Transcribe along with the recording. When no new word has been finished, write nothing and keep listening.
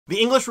The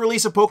English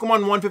release of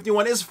Pokemon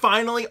 151 is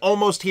finally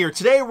almost here.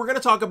 Today, we're going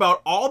to talk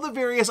about all the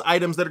various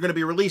items that are going to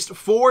be released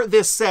for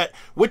this set,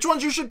 which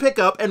ones you should pick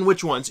up, and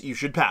which ones you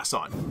should pass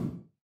on.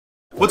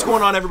 What's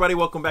going on, everybody?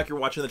 Welcome back. You're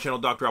watching the channel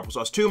Dr.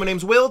 Applesauce 2. My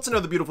name's Will. It's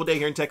another beautiful day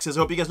here in Texas. I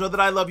hope you guys know that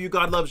I love you,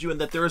 God loves you,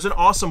 and that there is an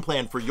awesome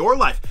plan for your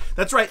life.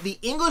 That's right. The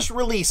English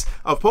release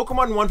of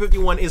Pokemon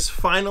 151 is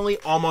finally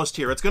almost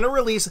here. It's going to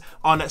release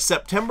on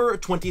September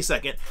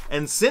 22nd.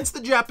 And since the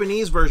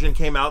Japanese version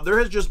came out, there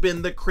has just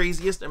been the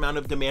craziest amount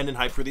of demand and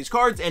hype for these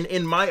cards. And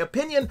in my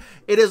opinion,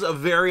 it is a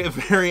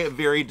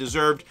very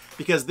deserved,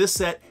 because this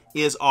set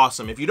is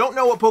awesome. If you don't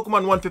know what Pokemon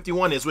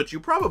 151 is, which you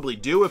probably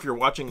do if you're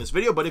watching this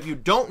video, but if you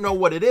don't know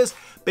what it is,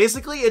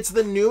 basically it's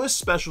the newest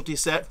specialty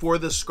set for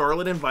the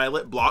Scarlet and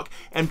Violet block,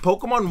 and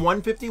Pokemon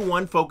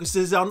 151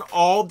 focuses on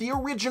all the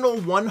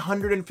original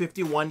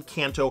 151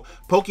 Kanto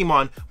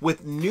Pokemon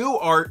with new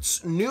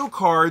arts, new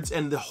cards,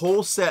 and the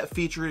whole set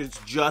features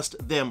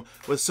just them,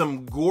 with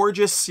some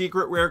gorgeous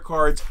secret rare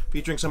cards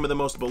featuring some of the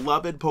most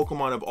beloved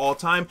Pokemon of all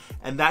time,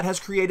 and that has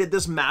created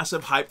this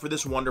massive hype for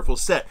this wonderful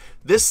set.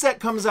 This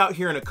set comes out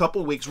here in a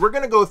couple weeks. We're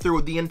going to go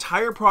through the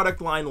entire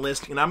product line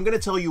list, and I'm going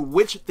to tell you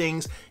which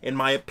things, in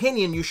my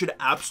opinion, you should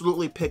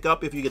absolutely pick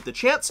up if you get the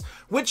chance,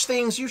 which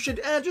things you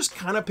should just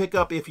kind of pick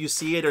up if you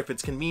see it, or if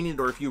it's convenient,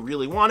 or if you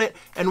really want it,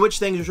 and which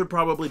things you should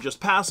probably just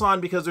pass on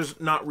because there's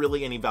not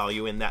really any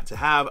value in that to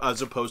have,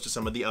 as opposed to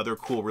some of the other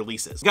cool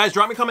releases. Guys,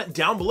 drop me a comment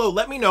down below.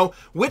 Let me know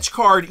which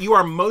card you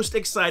are most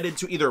excited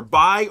to either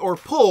buy or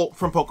pull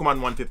from Pokemon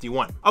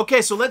 151.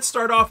 Okay, so let's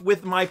start off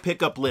with my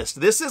pickup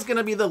list. This is going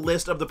to be the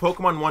list of the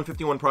Pokemon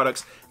 151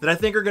 products that I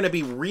think are going to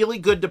be really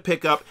good to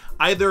pick up,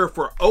 either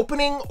for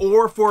opening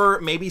or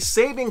for maybe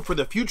saving for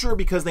the future,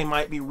 because they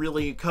might be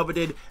really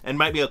coveted and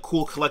might be a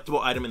cool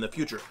collectible item in the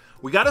future.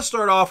 We got to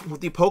start off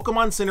with the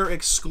Pokemon Center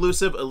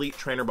exclusive Elite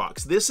Trainer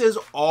Box. This is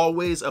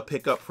always a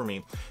pickup for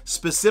me,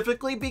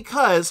 specifically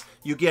because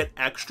you get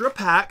extra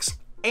packs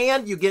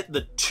and you get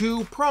the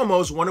 2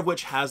 promos, one of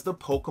which has the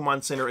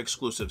Pokemon Center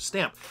exclusive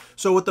stamp.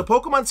 So with the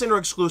Pokemon Center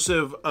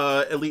exclusive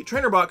Elite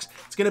Trainer Box,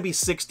 it's going to be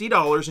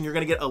 $60, and you're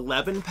going to get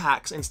 11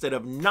 packs instead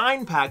of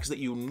 9 packs that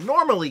you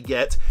normally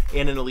get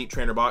in an Elite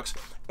Trainer Box.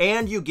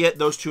 And you get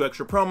those 2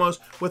 extra promos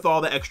with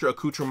all the extra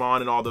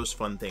accoutrement and all those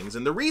fun things.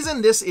 And the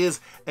reason this is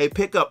a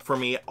pickup for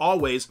me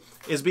always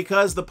is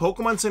because the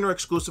Pokemon Center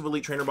exclusive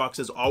Elite Trainer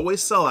Boxes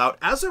always sell out.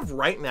 As of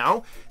right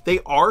now, they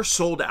are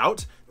sold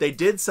out. They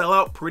did sell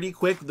out pretty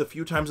quick the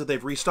few times that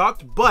they've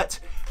restocked, but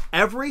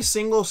every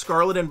single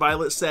Scarlet and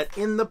Violet set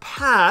in the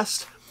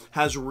past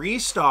has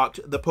restocked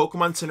the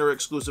Pokemon Center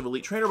exclusive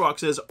Elite Trainer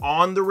Boxes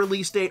on the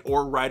release date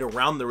or right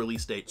around the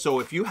release date. So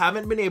if you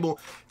haven't been able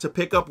to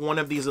pick up one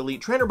of these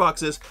Elite Trainer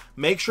Boxes,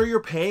 make sure you're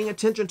paying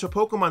attention to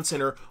Pokemon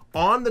Center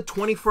on the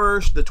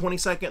 21st, the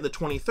 22nd, the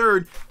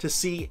 23rd to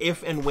see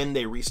if and when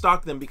they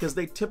restock them, because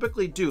they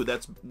typically do.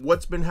 That's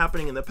what's been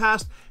happening in the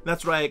past, and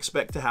that's what I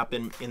expect to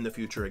happen in the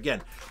future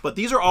again. But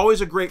these are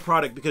always a great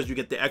product because you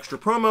get the extra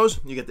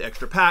promos, you get the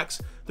extra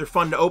packs, they're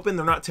fun to open,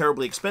 they're not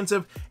terribly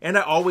expensive, and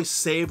I always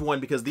save one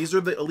because these are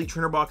the Elite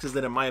Trainer Boxes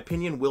that, in my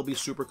opinion, will be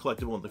super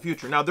collectible in the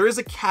future. Now, there is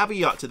a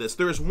caveat to this.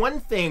 There is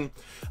one thing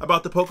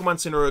about the Pokemon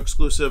Center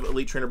exclusive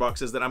Elite Trainer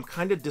Boxes that I'm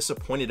kind of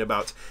disappointed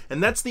about,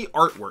 and that's the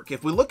artwork.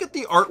 If we look at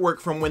the artwork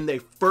from when they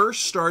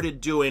first started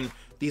doing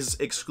these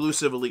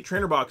exclusive Elite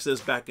Trainer Boxes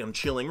back in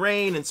Chilling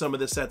Reign and some of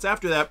the sets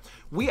after that,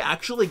 we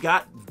actually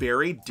got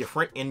very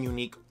different and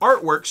unique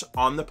artworks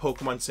on the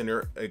Pokemon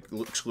Center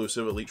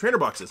exclusive Elite Trainer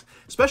Boxes,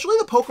 especially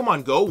the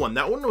Pokemon Go one.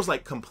 That one was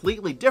like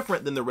completely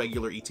different than the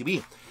regular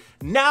ETB.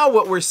 Now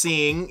what we're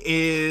seeing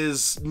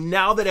is,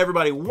 now that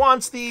everybody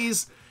wants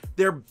these,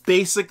 they're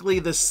basically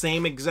the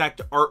same exact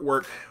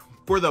artwork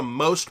for the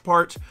most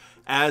part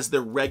as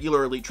the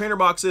regular Elite Trainer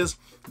Boxes.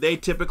 They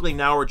typically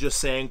now are just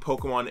saying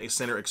Pokemon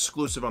Center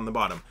exclusive on the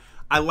bottom.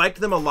 I liked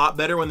them a lot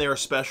better when they were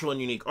special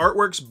and unique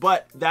artworks,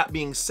 but that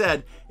being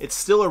said, it's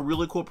still a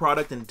really cool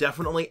product and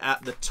definitely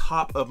at the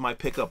top of my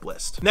pickup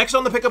list. Next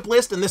on the pickup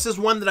list, and this is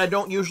one that I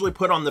don't usually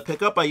put on the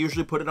pickup, I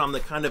usually put it on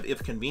the kind of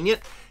if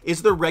convenient,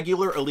 is the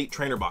regular Elite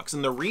Trainer Box.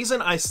 And the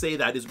reason I say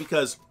that is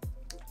because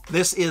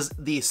this is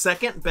the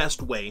second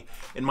best way,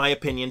 in my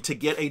opinion, to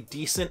get a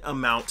decent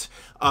amount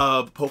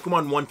of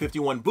Pokemon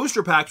 151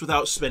 booster packs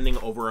without spending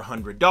over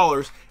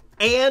 $100.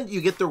 And you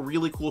get the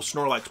really cool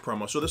Snorlax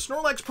promo. So the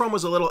Snorlax promo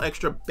is a little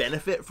extra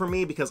benefit for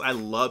me because I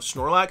love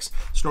Snorlax.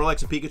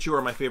 Snorlax and Pikachu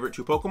are my favorite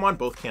 2 Pokemon,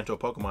 both Kanto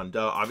Pokemon.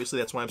 Duh, obviously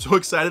that's why I'm so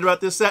excited about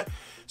this set.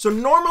 So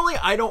normally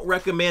I don't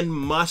recommend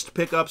must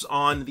pickups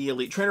on the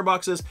Elite Trainer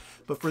Boxes,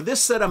 but for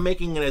this set I'm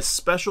making it a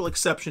special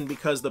exception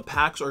because the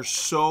packs are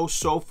so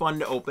fun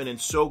to open and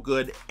so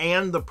good,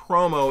 and the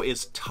promo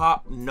is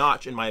top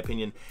notch in my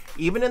opinion.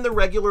 Even in the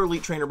regular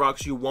Elite Trainer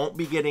Box, you won't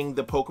be getting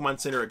the Pokemon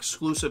Center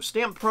exclusive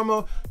stamp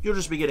promo, you'll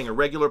just be getting a a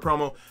regular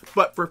promo,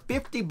 but for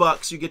 50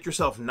 bucks, you get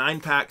yourself 9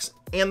 packs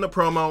and the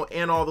promo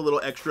and all the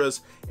little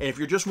extras. And if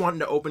you're just wanting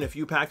to open a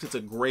few packs, it's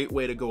a great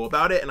way to go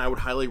about it, and I would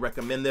highly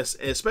recommend this,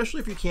 especially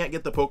if you can't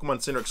get the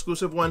Pokemon Center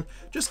exclusive one.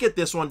 Just get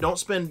this one. Don't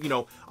spend, you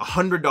know,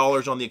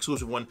 $100 on the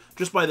exclusive one.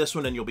 Just buy this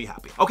one and you'll be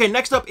happy. Okay,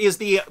 next up is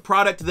the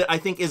product that I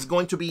think is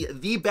going to be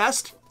the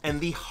best and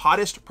the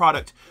hottest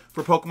product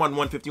for Pokemon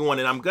 151,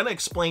 and I'm going to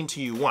explain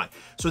to you why.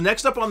 So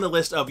next up on the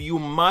list of you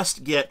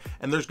must get,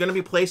 and there's going to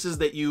be places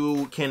that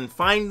you can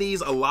find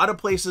these. A lot of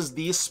places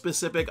these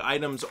specific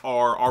items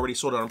are already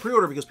sold out on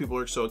pre-order because people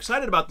are so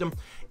excited about them,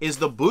 is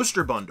the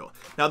Booster Bundle.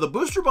 Now the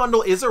Booster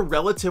Bundle is a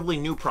relatively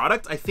new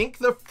product. I think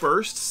the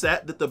first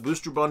set that the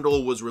Booster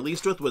Bundle was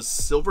released with was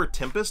Silver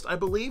Tempest, I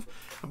believe.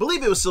 I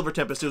believe it was Silver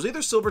Tempest. It was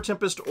either Silver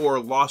Tempest or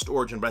Lost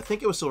Origin, but I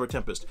think it was Silver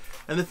Tempest.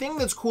 And the thing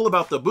that's cool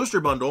about the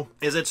Booster Bundle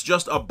is it's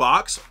just a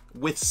box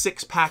with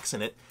 6 packs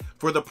in it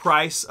for the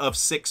price of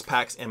 6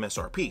 packs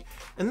MSRP.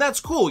 And that's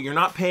cool. You're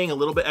not paying a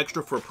little bit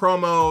extra for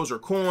promos or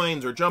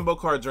coins or jumbo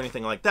cards or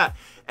anything like that.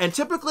 And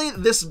typically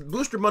this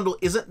Booster Bundle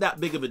isn't that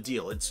big of a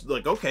deal. It's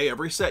like, okay,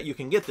 every set you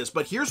can get this.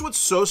 But here's what's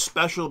so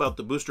special about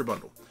the Booster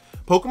Bundle.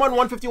 Pokemon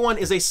 151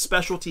 is a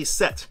specialty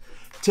set.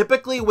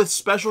 Typically with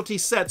specialty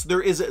sets,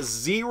 there is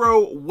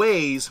 0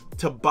 ways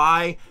to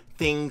buy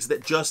things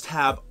that just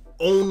have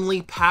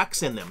only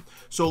packs in them.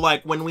 So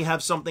like when we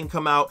have something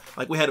come out,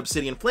 like we had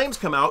Obsidian Flames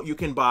come out, you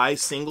can buy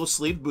single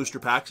sleeved booster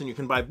packs, and you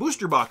can buy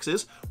booster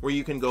boxes where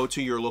you can go to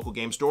your local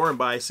game store and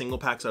buy single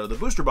packs out of the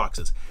booster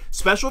boxes.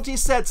 Specialty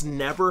sets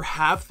never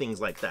have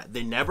things like that.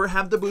 They never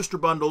have the booster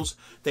bundles.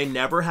 They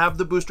never have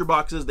the booster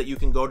boxes that you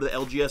can go to the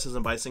LGSs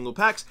and buy single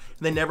packs.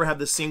 And they never have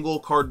the single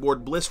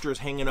cardboard blisters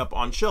hanging up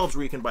on shelves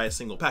where you can buy a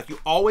single pack. You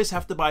always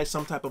have to buy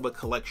some type of a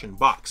collection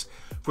box.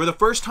 For the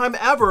first time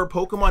ever,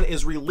 Pokemon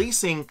is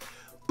releasing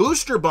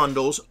booster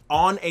bundles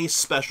on a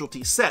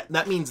specialty set.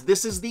 That means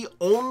this is the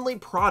only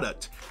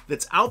product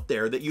that's out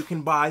there that you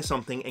can buy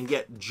something and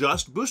get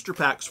just booster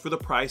packs for the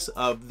price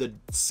of the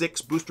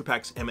 6 booster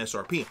packs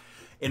MSRP.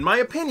 In my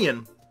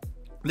opinion,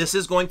 this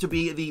is going to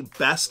be the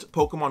best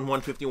Pokemon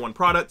 151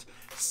 product,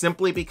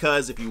 simply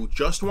because if you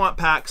just want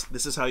packs,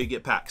 this is how you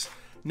get packs.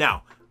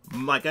 Now,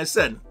 like I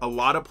said, a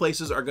lot of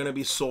places are going to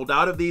be sold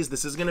out of these.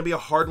 This is going to be a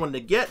hard one to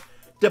get.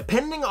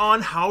 Depending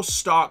on how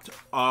stocked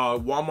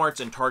Walmarts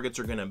and Targets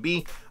are going to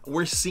be,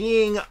 we're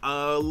seeing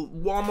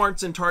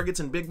Walmarts and Targets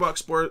and big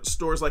box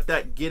stores like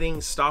that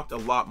getting stocked a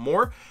lot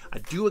more. I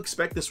do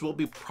expect this will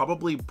be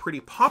probably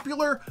pretty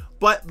popular,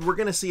 but we're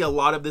going to see a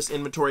lot of this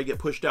inventory get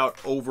pushed out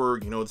over,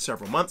 you know,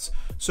 several months.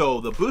 So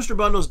the booster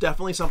bundle is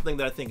definitely something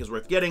that I think is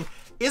worth getting.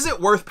 Is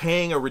it worth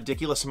paying a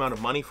ridiculous amount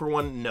of money for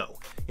one? No.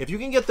 If you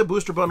can get the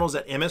booster bundles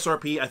at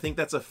MSRP, I think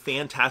that's a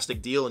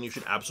fantastic deal and you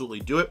should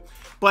absolutely do it.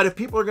 But if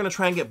people are going to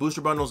try and get booster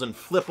bundles and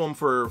flip them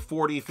for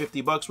 40,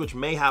 50 bucks, which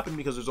may happen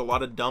because there's a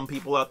lot of dumb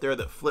people out there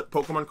that flip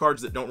Pokemon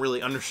cards that don't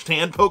really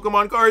understand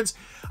Pokemon cards,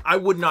 I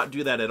would not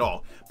do that at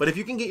all. But if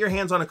you can get your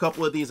hands on a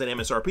couple of these at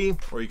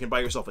MSRP, or you can buy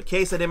yourself a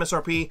case at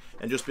MSRP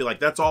and just be like,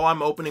 that's all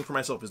I'm opening for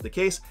myself is the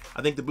case,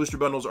 I think the booster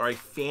bundles are a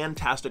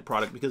fantastic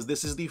product because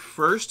this is the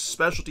first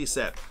specialty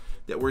set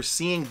that we're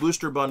seeing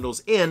booster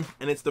bundles in,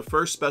 and it's the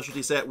first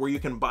specialty set where you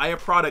can buy a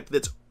product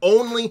that's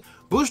only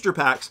booster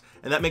packs,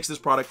 and that makes this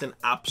product an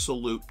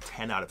absolute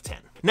 10 out of 10.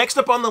 Next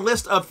up on the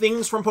list of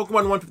things from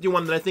Pokemon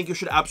 151 that I think you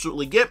should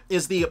absolutely get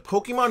is the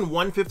Pokemon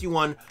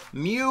 151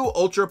 Mew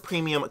Ultra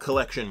Premium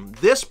Collection.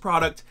 This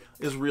product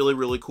is really,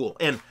 really cool,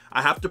 and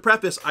I have to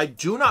preface, I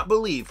do not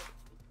believe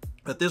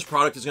that this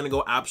product is going to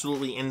go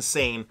absolutely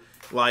insane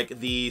like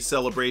the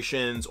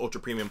Celebrations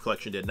Ultra Premium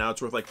Collection did. Now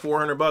it's worth like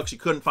 400 bucks. You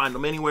couldn't find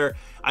them anywhere.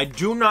 I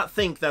do not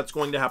think that's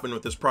going to happen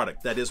with this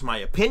product. That is my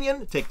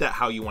opinion. Take that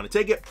how you want to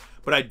take it.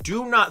 But I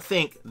do not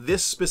think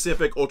this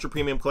specific Ultra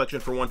Premium Collection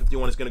for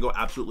 151 is going to go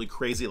absolutely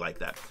crazy like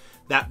that.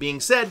 That being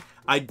said,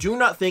 I do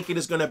not think it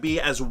is going to be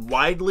as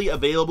widely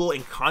available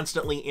and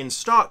constantly in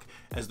stock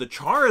as the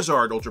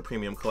Charizard Ultra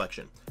Premium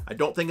Collection. I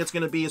don't think it's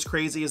going to be as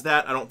crazy as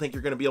that. I don't think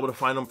you're going to be able to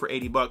find them for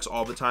 80 bucks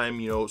all the time,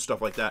 you know,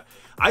 stuff like that.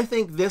 I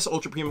think this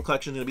Ultra Premium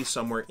Collection is going to be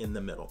somewhere in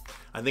the middle.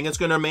 I think it's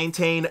going to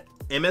maintain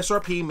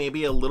MSRP,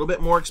 maybe a little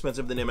bit more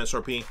expensive than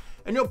MSRP,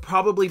 and you'll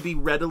probably be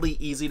readily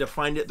easy to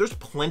find it. There's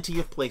plenty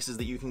of places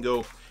that you can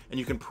go and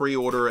you can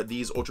pre-order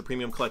these Ultra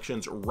Premium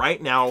Collections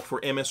right now for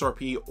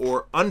MSRP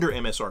or under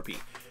MSRP.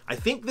 I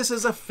think this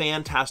is a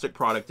fantastic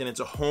product, and it's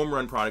a home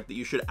run product that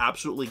you should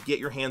absolutely get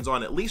your hands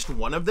on at least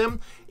one of them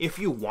if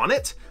you want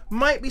it.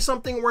 Might be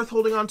something worth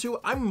holding on to.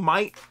 I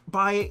might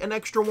buy an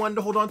extra one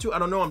to hold on to. I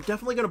don't know. I'm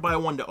definitely going to buy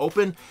one to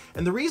open.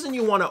 And the reason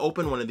you want to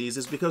open one of these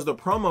is because the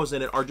promos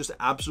in it are just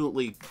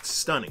absolutely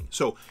stunning.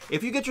 So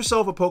if you get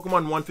yourself a Pokemon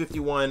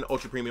 151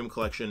 Ultra Premium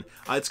Collection,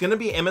 it's going to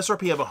be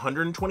MSRP of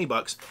 120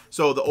 bucks.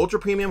 So the Ultra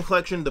Premium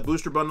Collection, the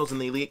booster bundles,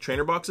 and the Elite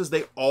Trainer boxes,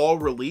 they all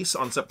release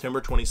on September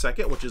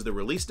 22nd, which is the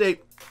release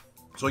date.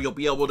 So you'll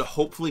be able to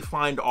hopefully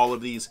find all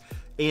of these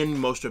in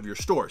most of your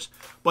stores.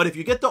 But if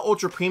you get the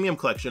Ultra Premium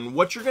Collection,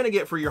 what you're going to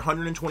get for your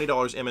 $120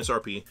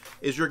 MSRP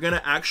is you're going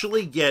to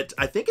actually get,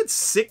 I think it's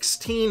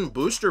 16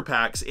 booster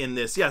packs in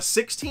this. Yeah,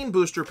 16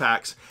 booster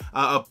packs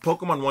of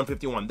Pokemon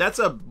 151. That's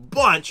a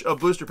bunch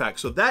of booster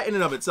packs. So that in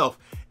and of itself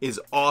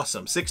is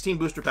awesome. 16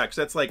 booster packs.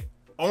 That's like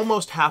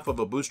almost half of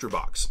a booster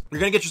box. You're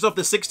going to get yourself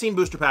the 16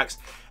 booster packs,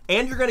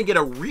 and you're going to get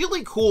a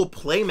really cool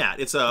playmat.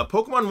 It's a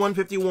Pokemon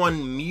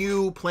 151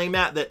 Mew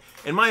playmat that,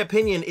 in my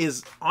opinion,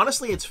 is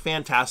honestly, it's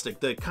fantastic.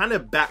 The kind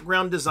of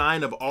background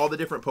design of all the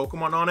different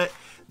Pokemon on it,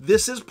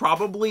 this is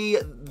probably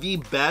the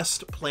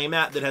best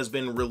playmat that has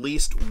been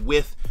released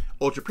with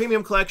Ultra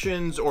Premium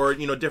collections, or,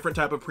 you know, different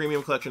type of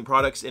premium collection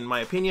products, in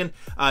my opinion.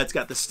 It's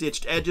got the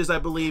stitched edges, I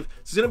believe.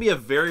 It's going to be a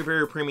very,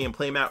 very premium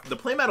playmat. The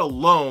playmat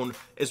alone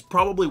is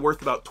probably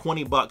worth about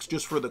 20 bucks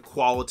just for the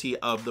quality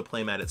of the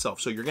playmat itself.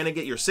 So you're going to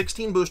get your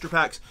 16 booster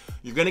packs,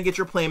 you're going to get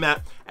your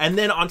playmat, and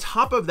then on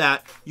top of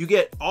that, you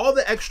get all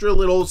the extra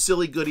little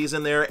silly goodies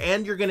in there,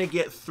 and you're going to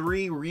get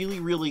 3 really,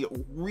 really,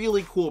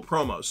 really cool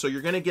promos. So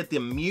you're going to get the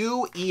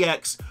Mew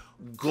EX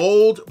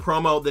Gold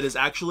promo that is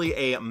actually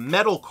a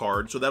metal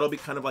card, so that'll be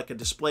kind of like a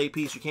display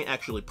piece. You can't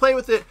actually play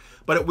with it,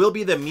 but it will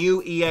be the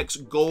Mew EX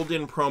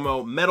Golden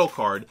promo metal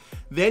card.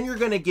 Then you're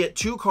going to get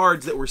 2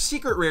 cards that were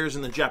secret rares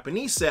in the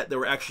Japanese set that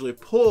were actually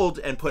pulled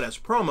and put as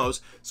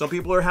promos. Some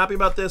people are happy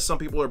about this, some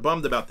people are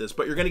bummed about this,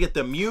 but you're going to get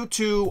the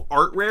Mewtwo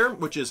art rare,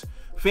 which is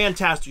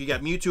fantastic. You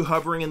got Mewtwo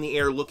hovering in the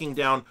air looking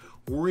down.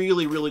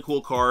 Really, really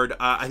cool card.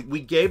 We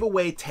gave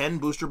away 10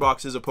 booster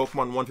boxes of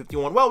Pokemon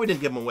 151. Well, we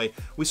didn't give them away.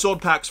 We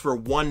sold packs for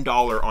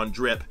 $1 on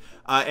Drip,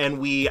 and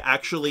we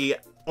actually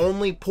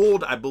only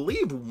pulled, I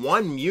believe,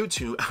 1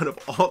 Mewtwo out of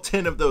all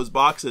 10 of those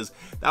boxes.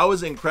 That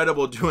was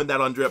incredible doing that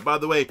on Drip. By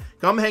the way,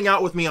 come hang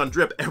out with me on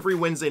Drip every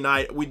Wednesday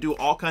night. We do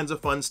all kinds of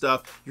fun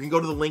stuff. You can go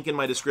to the link in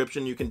my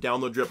description. You can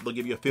download Drip. They'll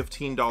give you a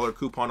 $15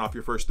 coupon off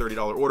your first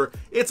 $30 order.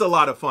 It's a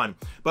lot of fun.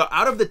 But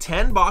out of the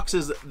 10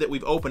 boxes that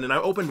we've opened, and I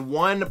opened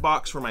 1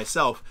 box for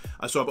myself,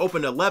 so I've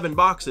opened 11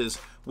 boxes,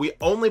 we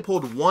only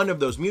pulled 1 of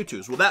those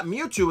Mewtwo's. Well, that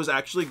Mewtwo is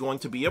actually going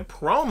to be a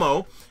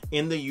promo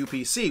in the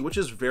UPC, which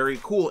is very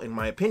cool in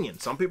my opinion.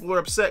 Some people are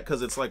upset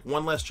because it's like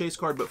 1 less chase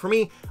card, but for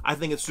me, I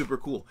think it's super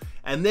cool.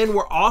 And then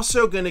we're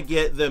also going to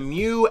get the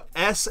Mew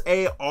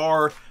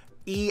SAR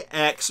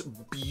EX,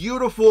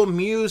 beautiful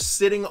Mew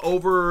sitting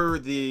over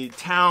the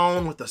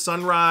town with the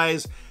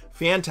sunrise.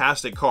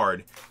 Fantastic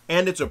card,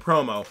 and it's a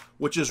promo,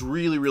 which is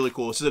really, really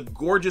cool. This is a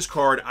gorgeous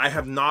card. I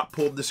have not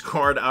pulled this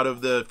card out of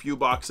the few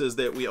boxes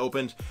that we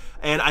opened,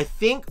 and I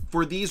think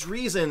for these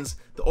reasons,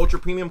 the Ultra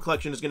Premium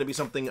Collection is going to be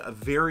something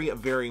very,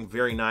 very,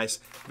 very nice.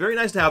 Very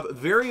nice to have,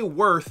 very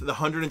worth the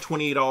 $128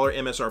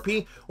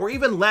 MSRP, or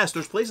even less.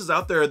 There's places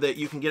out there that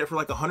you can get it for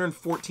like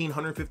 114,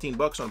 115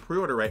 bucks on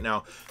pre-order right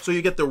now. So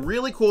you get the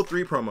really cool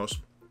 3 promos.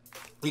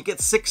 You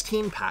get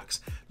 16 packs,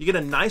 you get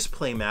a nice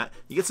playmat,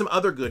 you get some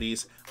other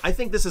goodies. I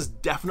think this is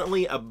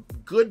definitely a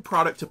good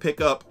product to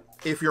pick up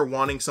if you're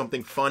wanting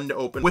something fun to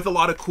open with a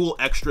lot of cool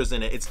extras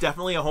in it. It's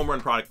definitely a home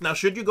run product. Now,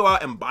 should you go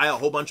out and buy a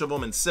whole bunch of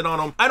them and sit on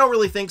them? I don't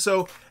really think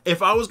so.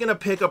 If I was gonna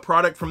pick a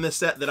product from this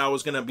set that I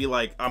was gonna be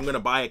like, I'm gonna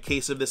buy a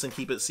case of this and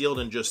keep it sealed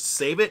and just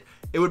save it,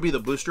 it would be the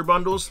booster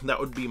bundles. That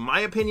would be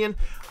my opinion.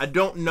 I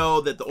don't know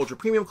that the Ultra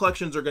Premium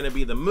collections are gonna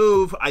be the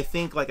move. I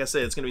think, like I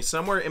said, it's gonna be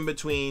somewhere in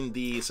between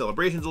the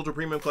Celebrations Ultra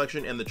Premium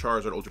collection and the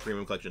Charizard Ultra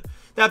Premium collection.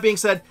 That being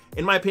said,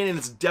 in my opinion,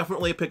 it's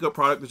definitely a pickup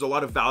product. There's a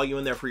lot of value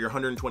in there for your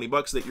 120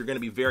 bucks that you're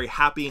gonna be very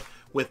happy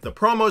with the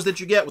promos that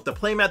you get, with the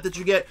playmat that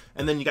you get,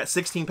 and then you got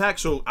 16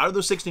 packs. So out of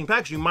those 16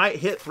 packs, you might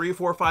hit 3,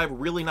 4, 5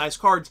 really nice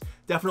cards.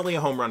 Definitely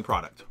a home run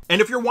product.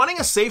 And if you're wanting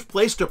a safe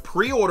place to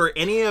pre-order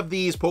any of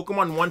these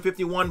Pokemon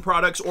 151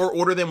 products, or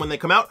order them when they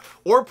come out,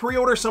 or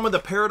pre-order some of the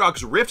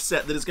Paradox Rift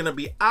set that is going to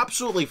be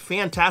absolutely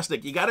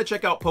fantastic, you got to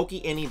check out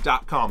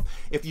PokeAny.com.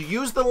 If you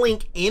use the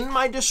link in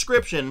my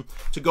description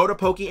to go to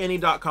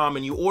PokeAny.com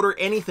and you order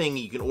anything,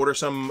 you can order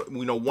some,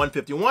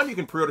 151, you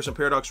can pre-order some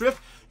Paradox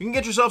Rift, you can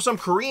get yourself some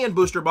Korean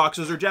booster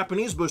boxes or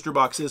Japanese booster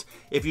boxes.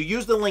 If you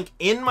use the link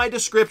in my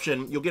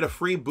description, you'll get a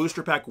free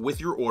booster pack with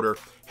your order.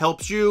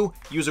 Helps you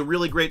use a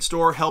really great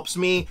store, helps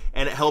me,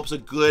 and it helps a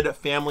good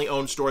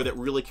family-owned store that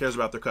really cares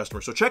about their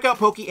customers. So check out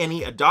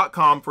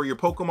PokeAny.com for your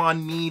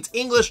Pokemon needs,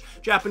 English,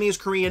 Japanese,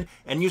 Korean,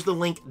 and use the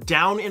link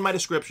down in my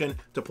description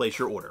to place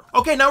your order.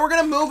 Okay, now we're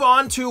gonna move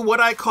on to what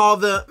I call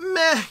the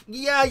meh.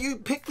 Yeah, you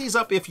pick these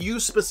up if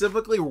you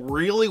specifically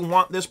really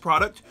want this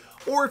product,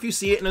 or if you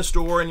see it in a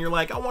store and you're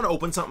like, I want to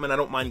open something and I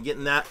don't mind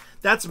getting that.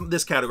 That's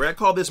this category. I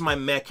call this my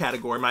meh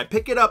category, my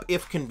pick it up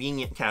if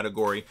convenient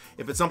category.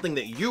 If it's something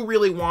that you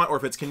really want, or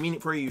if it's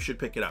convenient for you, you should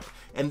pick it up.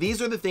 And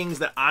these are the things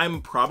that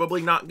I'm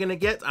probably not going to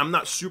get. I'm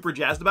not super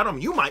jazzed about them.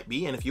 You might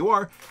be, and if you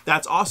are,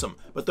 that's awesome.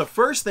 But the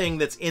first thing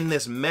that's in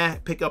this meh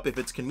pick up if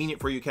it's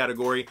convenient for you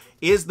category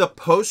is the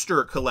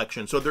poster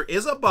collection. So there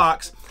is a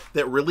box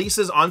that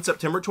releases on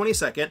September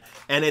 22nd,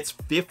 and it's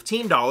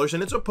 $15,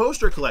 and it's a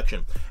poster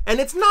collection.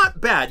 And it's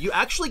not bad. You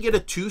actually get a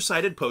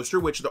 2-sided poster,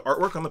 which the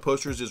artwork on the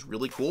posters is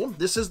really cool.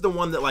 This is is the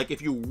one that, like,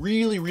 if you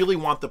really, really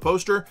want the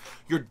poster,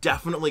 you're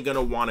definitely going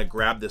to want to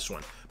grab this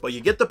one. But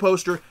you get the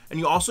poster, and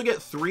you also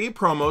get 3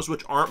 promos,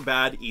 which aren't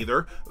bad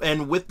either.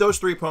 And with those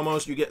 3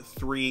 promos, you get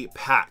 3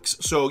 packs.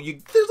 So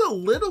there's a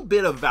little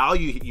bit of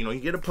value. You know,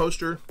 you get a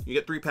poster, you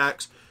get 3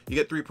 packs, you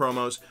get 3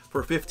 promos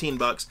for 15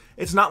 bucks.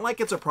 It's not like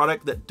it's a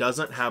product that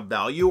doesn't have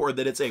value or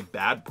that it's a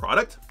bad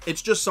product.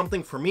 It's just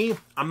something for me.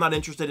 I'm not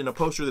interested in a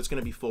poster that's going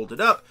to be folded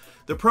up.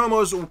 The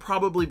promos will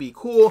probably be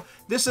cool.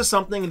 This is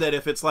something that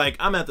if it's like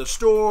I'm at the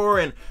store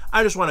and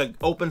I just want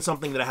to open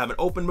something that I haven't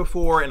opened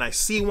before and I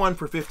see one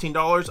for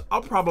 $15,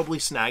 I'll probably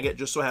snag it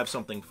just so I have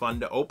something fun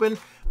to open.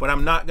 But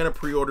I'm not going to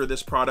pre-order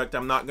this product.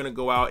 I'm not going to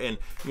go out and,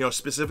 you know,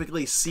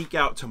 specifically seek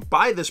out to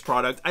buy this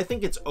product. I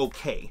think it's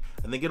okay.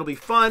 I think it'll be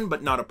fun,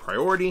 but not a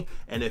priority.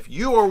 And if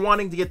you are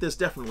wanting to get this,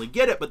 definitely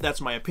get it. But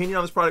that's my opinion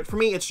on this product. For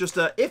me, it's just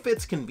if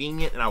it's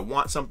convenient and I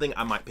want something,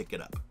 I might pick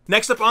it up.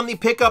 Next up on the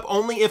pick up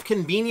only if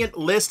convenient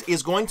list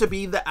is going to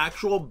be the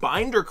actual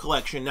binder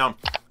collection. Now,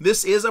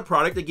 this is a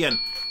product, again,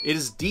 it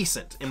is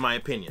decent in my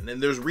opinion.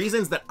 And there's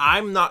reasons that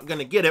I'm not going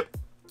to get it.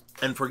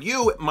 And for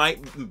you, it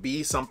might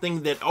be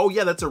something that, oh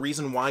yeah, that's a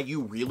reason why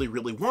you really,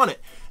 really want it.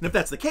 And if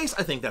that's the case,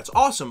 I think that's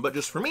awesome. But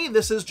just for me,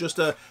 this is just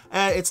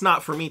it's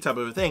not for me type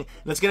of a thing.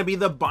 And it's going to be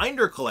the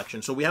binder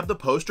collection. So we have the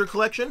poster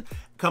collection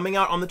coming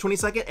out on the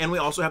 22nd, and we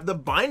also have the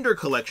binder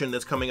collection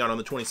that's coming out on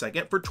the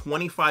 22nd for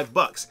 25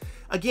 bucks.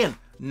 Again,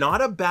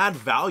 not a bad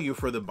value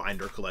for the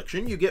binder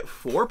collection. You get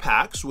 4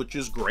 packs, which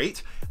is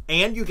great,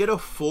 and you get a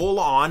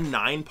full-on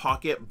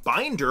 9-pocket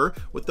binder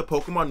with the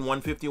Pokemon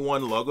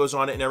 151 logos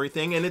on it and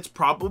everything, and it's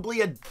probably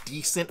a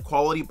decent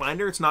quality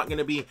binder. It's not going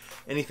to be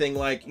anything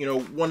like, you know,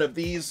 one of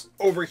these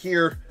over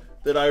here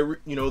that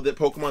that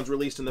Pokemon's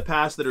released in the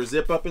past that are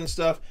zip up and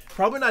stuff.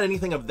 Probably not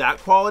anything of that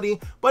quality,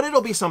 but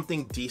it'll be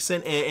something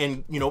decent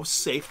and you know,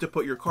 safe to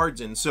put your cards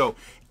in. So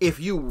if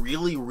you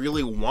really,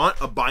 really want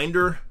a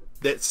binder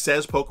that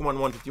says Pokemon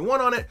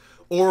 151 on it,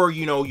 or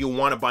you know, you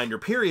want a binder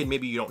period,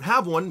 maybe you don't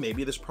have one,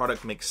 maybe this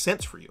product makes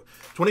sense for you.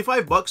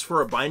 25 bucks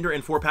for a binder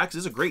and 4 packs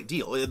is a great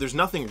deal. There's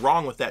nothing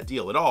wrong with that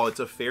deal at all. It's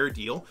a fair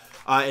deal.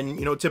 And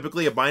you know,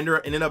 typically a binder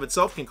in and of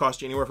itself can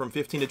cost you anywhere from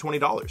 $15 to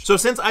 $20. So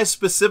since I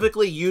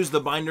specifically use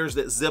the binders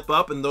that zip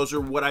up and those are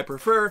what I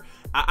prefer,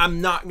 I'm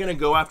not gonna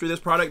go after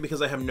this product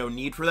because I have no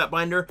need for that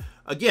binder.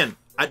 Again,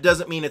 that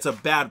doesn't mean it's a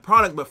bad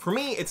product, but for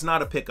me, it's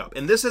not a pickup.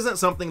 And this isn't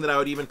something that I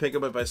would even pick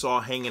up if I saw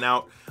hanging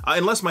out,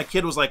 unless my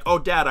kid was like, oh,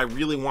 Dad, I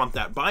really want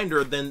that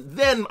binder,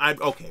 then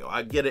okay,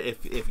 I get it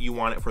if you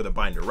want it for the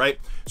binder, right?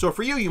 So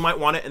for you, you might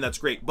want it, and that's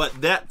great. But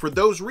for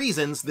those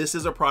reasons, this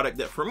is a product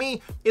that for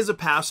me is a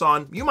pass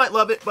on. You might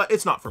love it, but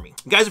it's not for me.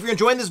 Guys, if you're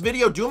enjoying this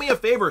video, do me a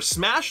favor,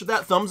 smash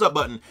that thumbs up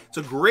button. It's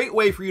a great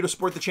way for you to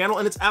support the channel,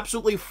 and it's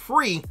absolutely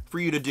free for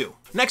you to do.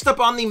 Next up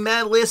on the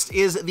Mad list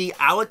is the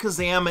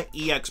Alakazam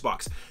EX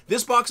box.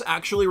 This box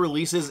actually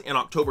releases in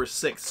October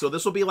 6th, so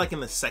this will be like in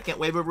the second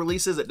wave of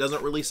releases. It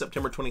doesn't release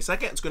September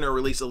 22nd. It's going to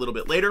release a little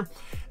bit later.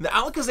 The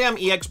Alakazam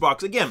EX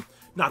box, again,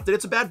 not that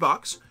it's a bad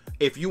box.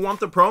 If you want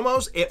the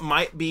promos, it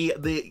might be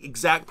the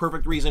exact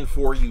perfect reason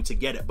for you to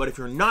get it. But if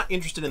you're not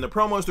interested in the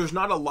promos, there's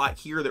not a lot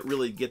here that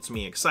really gets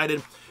me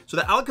excited. So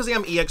the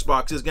Alakazam EX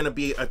box is going to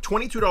be a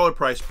 $22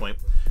 price point.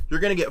 You're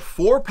going to get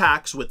 4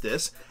 packs with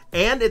this,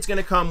 and it's going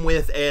to come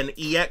with an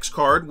EX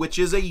card, which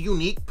is a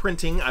unique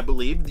printing, I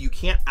believe. You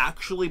can't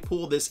actually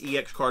pull this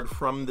EX card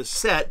from the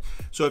set.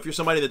 So if you're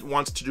somebody that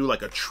wants to do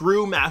like a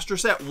true master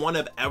set, one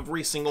of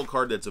every single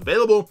card that's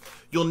available,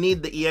 you'll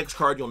need the EX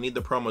card, you'll need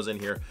the promos in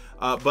here.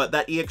 But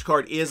that EX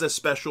card is a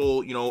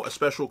special, you know, a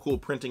special cool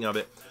printing of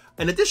it.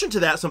 In addition to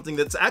that, something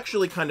that's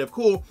actually kind of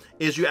cool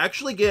is you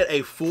actually get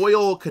a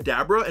foil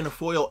Kadabra and a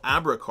foil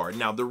Abra card.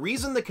 Now, the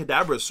reason the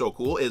Kadabra is so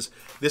cool is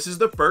this is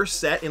the first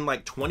set in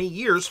like 20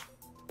 years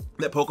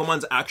that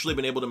Pokemon's actually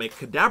been able to make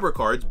Kadabra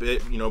cards,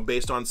 you know,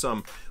 based on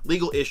some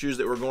legal issues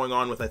that were going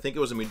on with, I think it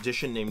was a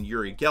magician named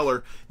Uri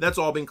Geller. That's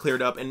all been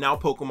cleared up, and now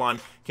Pokemon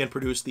can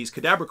produce these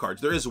Kadabra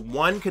cards. There is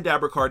one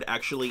Kadabra card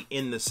actually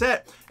in the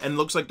set, and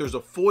looks like there's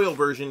a foil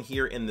version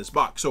here in this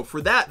box. So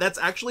for that, that's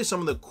actually some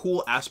of the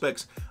cool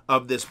aspects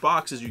of this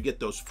box is you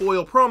get those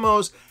foil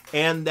promos,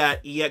 and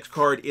that EX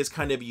card is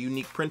kind of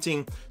unique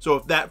printing. So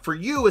if that for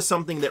you is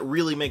something that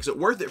really makes it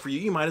worth it for you,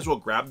 you might as well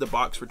grab the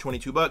box for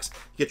 22 bucks,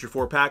 get your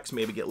 4 packs,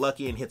 maybe get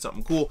lucky and hit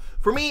something cool.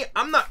 For me,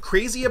 I'm not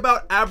crazy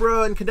about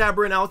Abra and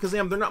Kadabra and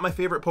Alakazam. They're not my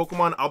favorite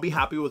Pokemon. I'll be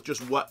happy with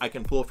just what I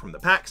can pull from the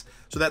packs.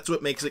 So that's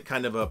what makes it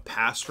kind of a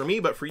pass for me.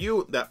 But for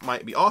you, that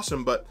might be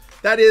awesome. But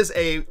that is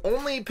a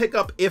only pick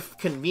up if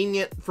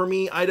convenient for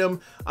me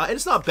item. And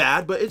it's not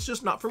bad, but it's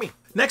just not for me.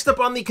 Next up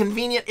on the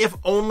convenient if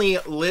only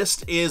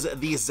list is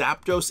the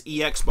Zapdos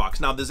EX box.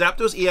 Now the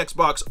Zapdos EX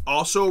box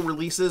also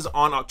releases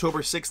on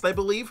October 6th, I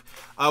believe,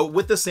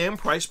 with the same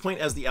price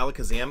point as the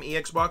Alakazam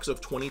EX box of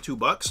 22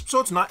 bucks. So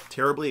it's not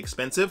terribly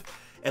expensive.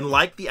 And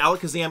like the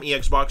Alakazam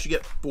EX box, you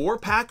get 4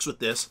 packs with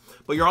this,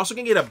 but you're also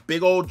gonna get a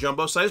big old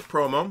jumbo sized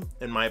promo.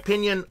 In my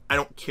opinion, I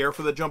don't care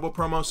for the jumbo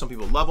promo. Some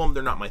people love them,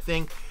 they're not my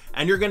thing.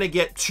 and you're gonna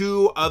get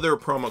 2 other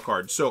promo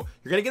cards. So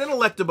you're gonna get an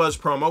Electabuzz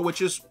promo,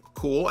 which is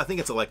cool. I think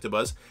it's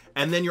Electabuzz.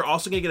 And then you're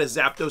also gonna get a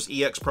Zapdos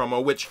EX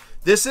promo, which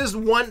this is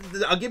one,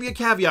 I'll give you a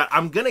caveat,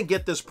 I'm gonna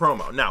get this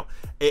promo. Now,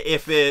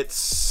 if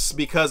it's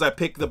because I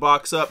pick the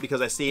box up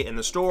because I see it in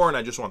the store and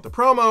I just want the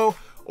promo,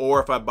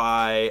 or if I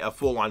buy a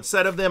full-on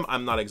set of them,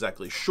 I'm not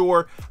exactly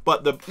sure.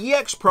 But the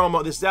EX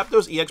promo, this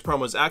Zapdos EX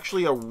promo is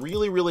actually a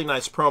really, really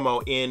nice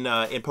promo in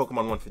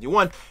Pokemon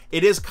 151.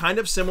 It is kind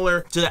of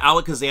similar to the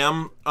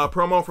Alakazam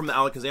promo from the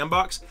Alakazam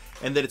box,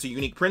 and that it's a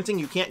unique printing.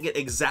 You can't get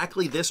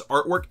exactly this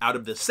artwork out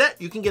of this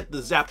set. You can get the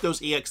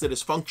Zapdos EX that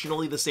is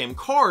functionally the same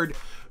card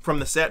from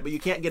the set, but you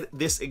can't get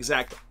this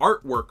exact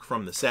artwork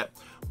from the set.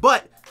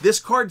 But this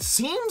card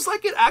seems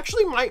like it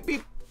actually might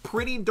be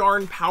pretty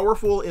darn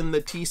powerful in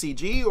the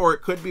TCG, or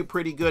it could be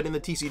pretty good in the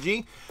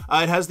TCG.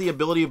 It has the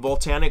ability of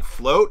Volcanic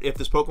Float. If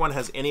this Pokemon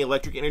has any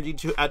electric energy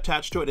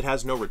attached to it, it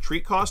has no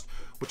retreat cost,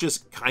 which is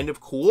kind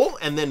of cool.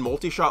 And then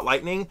Multi-Shot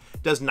Lightning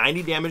does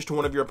 90 damage to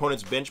one of your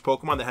opponent's bench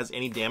Pokemon that has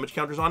any damage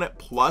counters on it,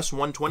 plus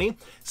 120.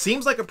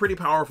 Seems like a pretty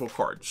powerful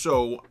card.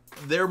 So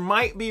there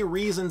might be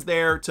reasons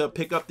there to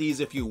pick up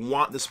these if you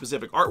want the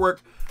specific artwork.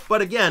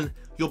 But again,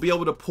 you'll be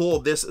able to pull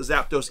this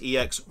Zapdos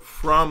EX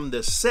from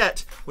this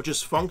set, which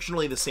is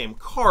functionally the same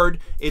card.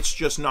 It's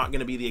just not going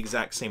to be the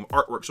exact same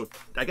artwork. So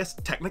I guess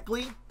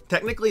technically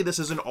this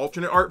is an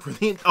alternate art for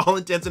the all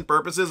intents and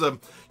purposes of,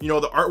 you know,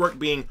 the artwork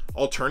being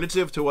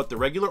alternative to what the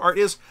regular art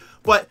is.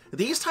 But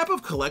these type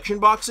of collection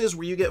boxes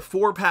where you get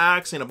 4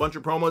 packs and a bunch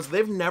of promos,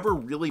 they've never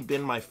really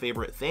been my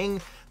favorite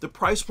thing. The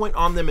price point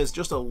on them is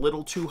just a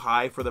little too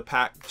high for the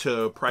pack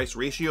to price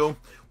ratio.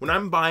 When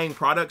I'm buying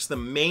products, the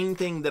main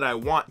thing that I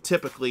want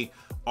typically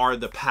are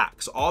the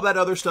packs. All that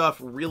other stuff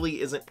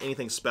really isn't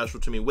anything special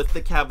to me, with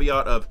the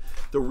caveat of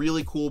the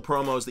really cool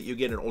promos that you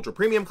get in ultra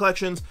premium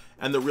collections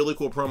and the really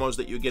cool promos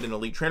that you get in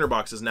elite trainer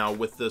boxes now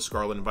with the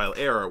Scarlet and Violet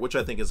era, which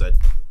I think is an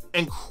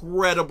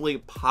incredibly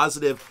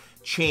positive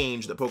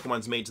change that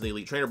Pokemon's made to the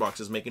elite trainer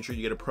boxes. Making sure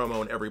you get a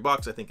promo in every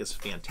box, I think, is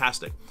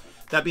fantastic.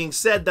 That being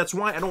said, that's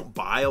why I don't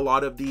buy a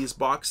lot of these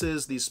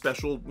boxes, these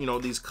special, you know,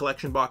 these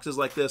collection boxes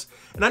like this.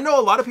 And I know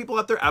a lot of people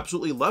out there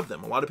absolutely love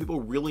them. A lot of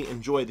people really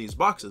enjoy these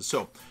boxes.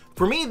 So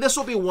for me, this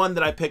will be one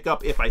that I pick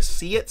up if I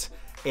see it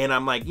and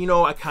I'm like, you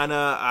know,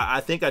 I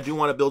think I do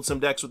want to build some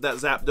decks with that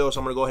Zapdos.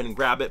 I'm going to go ahead and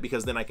grab it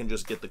because then I can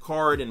just get the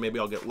card and maybe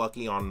I'll get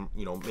lucky on,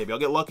 you know, maybe I'll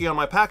get lucky on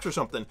my packs or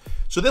something.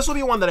 So this will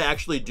be one that I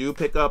actually do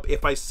pick up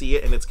if I see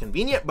it and it's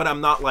convenient, but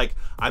I'm not like,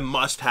 I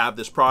must have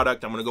this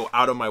product. I'm going to go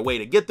out of my way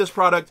to get this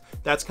product.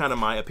 That's kind of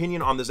my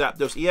opinion on the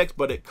Zapdos EX,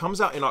 but it comes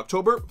out in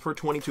October for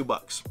 22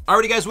 bucks.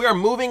 Alrighty guys, we are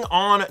moving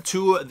on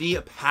to the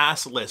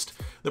pass list.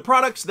 The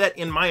products that,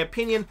 in my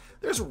opinion,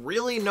 there's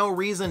really no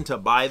reason to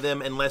buy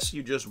them unless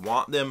you just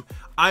want them.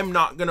 I'm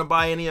not going to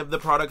buy any of the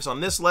products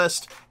on this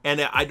list,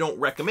 and I don't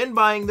recommend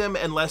buying them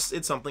unless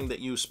it's something that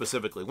you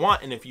specifically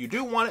want. And if you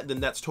do want it, then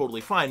that's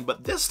totally fine.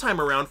 But this time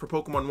around for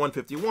Pokemon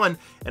 151,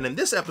 and in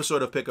this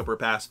episode of Pick Up or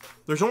Pass,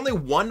 there's only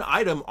one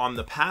item on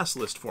the pass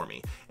list for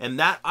me, and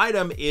that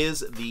item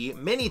is the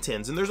mini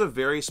tins. And there's a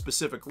very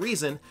specific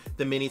reason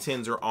the mini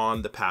tins are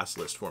on the pass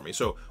list for me.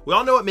 So we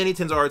all know what mini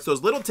tins are. It's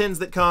those little tins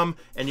that come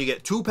and you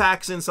get 2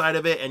 packs inside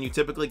of it, and you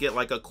typically get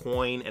like a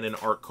coin and an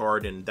art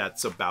card, and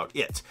that's about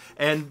it.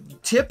 And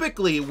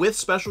typically with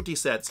specialty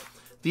sets,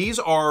 these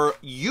are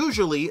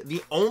usually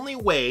the only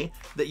way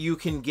that you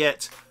can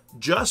get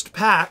just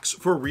packs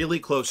for really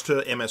close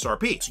to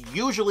MSRP. It's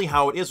usually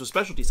how it is with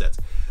specialty sets.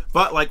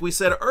 But like we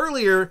said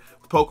earlier,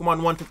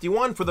 Pokemon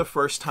 151, for the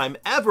first time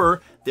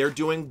ever, they're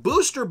doing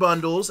booster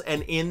bundles,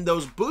 and in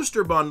those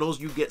booster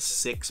bundles you get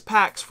 6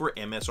 packs for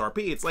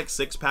MSRP. It's like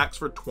 6 packs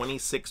for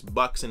 26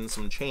 bucks and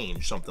some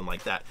change, something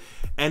like that.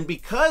 And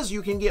because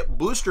you can get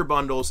booster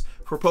bundles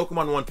for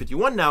Pokemon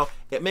 151 now,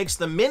 it makes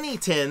the mini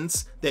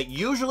tins that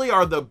usually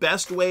are the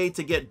best way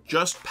to get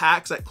just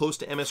packs at close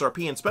to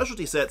MSRP in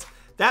specialty sets,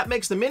 that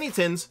makes the mini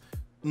tins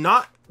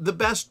not the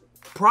best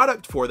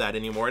product for that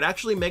anymore. It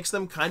actually makes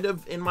them kind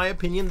of, in my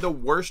opinion, the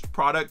worst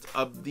product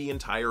of the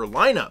entire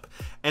lineup.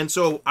 And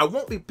so I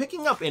won't be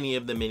picking up any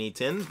of the mini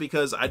tins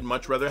because I'd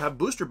much rather have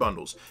booster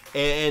bundles.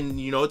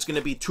 And you know, it's going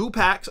to be 2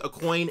 packs, a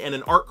coin, and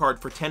an art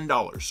card for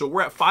 $10. So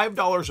we're at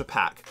 $5 a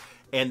pack,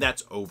 and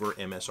that's over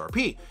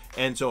MSRP.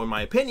 And so in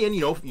my opinion,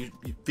 you know,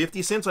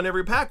 50 cents on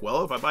every pack.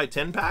 Well, if I buy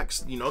 10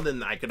 packs, you know,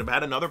 then I could have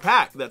had another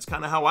pack. That's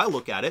kind of how I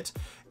look at it.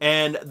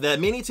 And the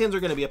mini tins are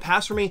going to be a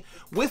pass for me,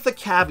 with a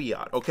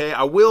caveat. Okay,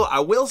 I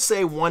will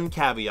say one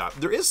caveat.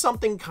 There is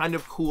something kind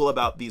of cool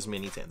about these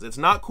mini tins. It's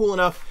not cool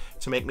enough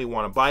to make me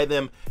want to buy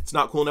them. It's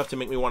not cool enough to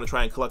make me want to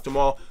try and collect them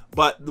all.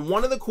 But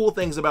one of the cool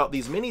things about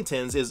these mini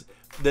tins is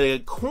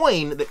the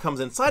coin that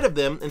comes inside of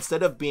them,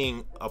 instead of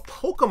being a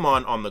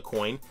Pokemon on the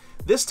coin,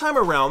 this time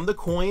around the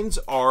coins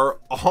are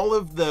all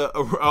of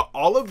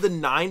the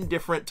 9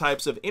 different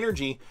types of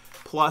energy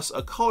plus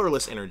a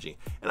colorless energy.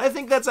 And I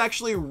think that's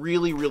actually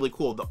really, really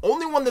cool. The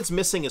only one that's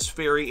missing is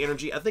fairy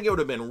energy. I think it would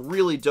have been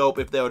really dope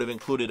if they would have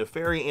included a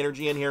fairy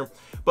energy in here,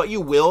 but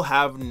you will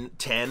have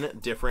 10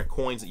 different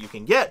coins that you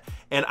can get.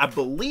 And I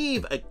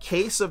believe a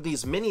case of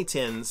these mini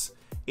tins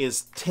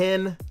is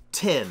 10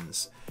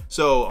 tins.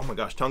 So, oh my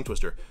gosh, tongue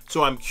twister.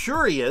 So I'm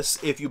curious,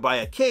 if you buy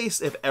a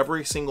case, if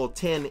every single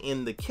tin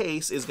in the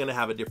case is going to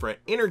have a different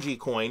energy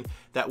coin.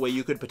 That way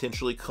you could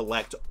potentially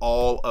collect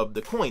all of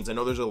the coins. I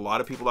know there's a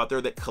lot of people out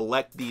there that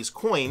collect these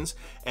coins,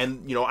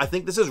 and you know, I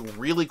think this is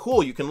really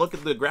cool. You can look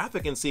at the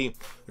graphic and see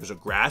there's a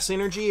grass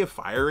energy, a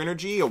fire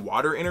energy, a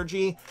water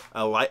energy,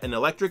 an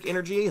electric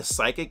energy, a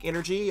psychic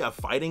energy, a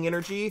fighting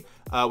energy.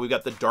 We've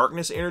got the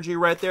darkness energy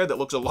right there that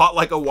looks a lot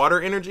like a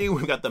water energy.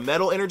 We've got the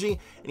metal energy,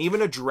 and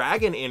even a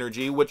dragon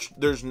energy, which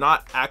there's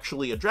not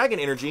actually a dragon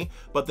energy,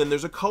 but then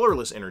there's a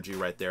colorless energy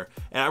right there.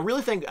 And I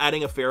really think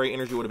adding a fairy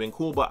energy would have been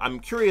cool, but I'm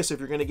curious if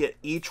you're going to get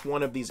each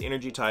one of these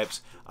energy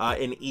types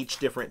in each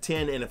different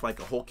tin, and if like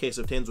a whole case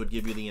of tins would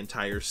give you the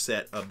entire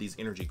set of these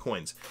energy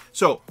coins.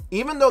 So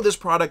even though this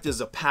product is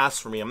a pass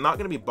for me, I'm not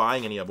going to be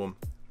buying any of them.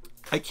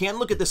 I can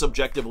look at this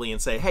objectively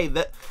and say, hey,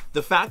 that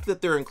the fact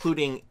that they're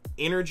including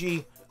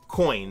energy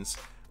coins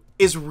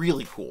is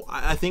really cool.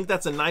 I think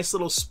that's a nice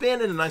little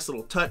spin and a nice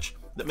little touch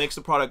that makes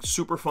the product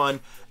super fun.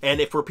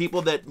 And if for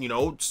people that, you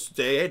know,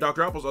 say, hey,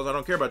 Dr. Applesauce, I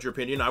don't care about your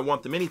opinion, I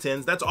want the mini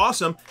tins, that's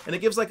awesome. And it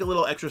gives like a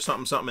little extra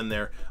something in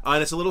there.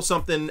 And it's a little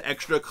something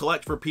extra to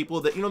collect for people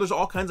that, you know, there's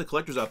all kinds of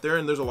collectors out there,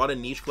 and there's a lot of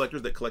niche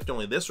collectors that collect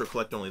only this or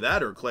collect only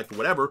that or collect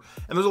whatever.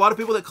 And there's a lot of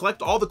people that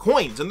collect all the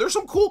coins, and there's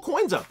some cool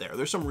coins out there.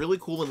 There's some really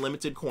cool and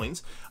limited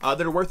coins that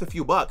are worth a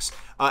few bucks.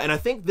 And I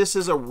think this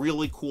is a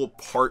really cool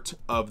part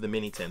of the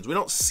mini tins. We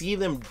don't see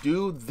them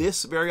do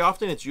this very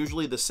often. It's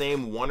usually the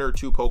same 1 or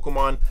 2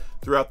 Pokemon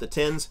throughout the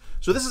tins.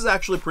 So this is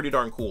actually pretty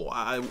darn cool.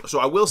 So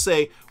I will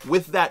say,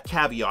 with that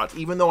caveat,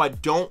 even though I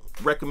don't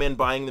recommend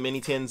buying the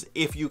mini tins,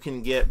 if you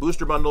can get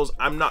booster bundles,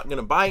 I'm not going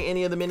to buy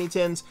any of the mini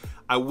tins.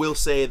 I will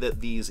say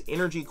that these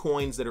energy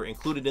coins that are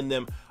included in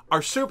them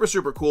are super,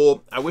 super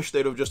cool. I wish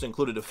they'd have just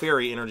included a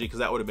fairy energy, because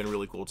that would have been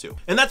really cool too.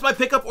 And that's my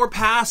pick up or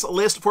pass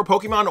list for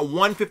Pokemon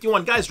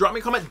 151. Guys, drop me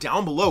a comment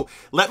down below.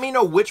 Let me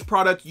know which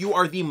product you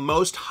are the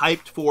most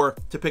hyped for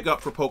to pick up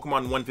for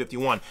Pokemon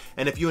 151.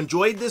 And if you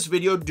enjoyed this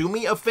video, do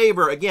me a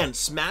favor. Again,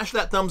 smash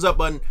that thumbs up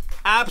button.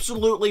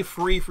 Absolutely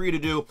free for you to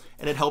do,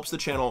 and it helps the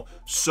channel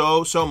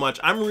so much.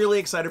 I'm really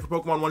excited for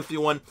Pokemon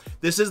 151.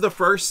 This is the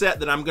first set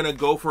that I'm gonna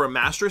go for a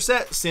master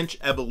set since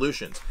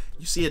Evolutions.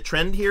 You see a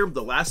trend here.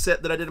 The last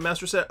set that I did a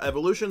master set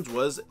Evolutions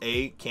was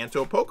a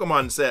Kanto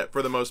Pokemon set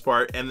for the most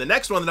part, and the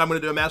next one that I'm going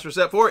to do a master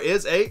set for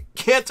is a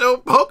Kanto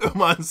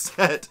Pokemon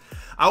set.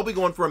 I'll be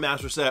going for a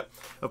master set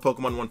of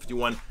Pokemon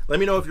 151. Let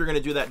me know if you're going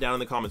to do that down in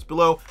the comments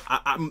below.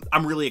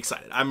 I'm really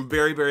excited. I'm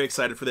very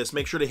excited for this.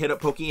 Make sure to hit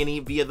up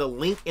PokeAny via the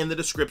link in the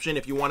description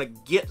if you want to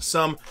get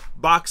some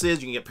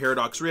boxes. You can get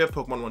Paradox Rift,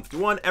 Pokemon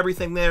 151,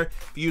 everything there.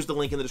 If you use the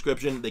link in the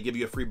description, they give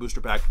you a free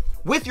booster pack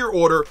with your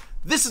order.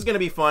 This is going to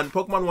be fun.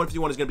 Pokemon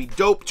 151 is going to be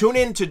dope. Tune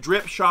in to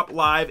Drip Shop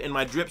Live and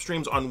my Drip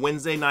streams on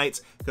Wednesday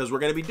nights, because we're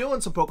going to be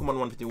doing some Pokemon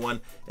 151.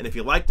 And if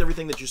you liked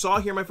everything that you saw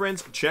here, my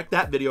friends, check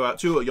that video out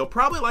too. You'll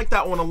probably like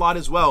that one a lot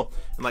as well.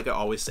 And like I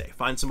always say,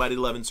 find somebody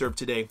to love and serve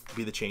today.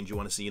 Be the change you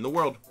want to see in the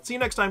world. See you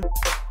next time.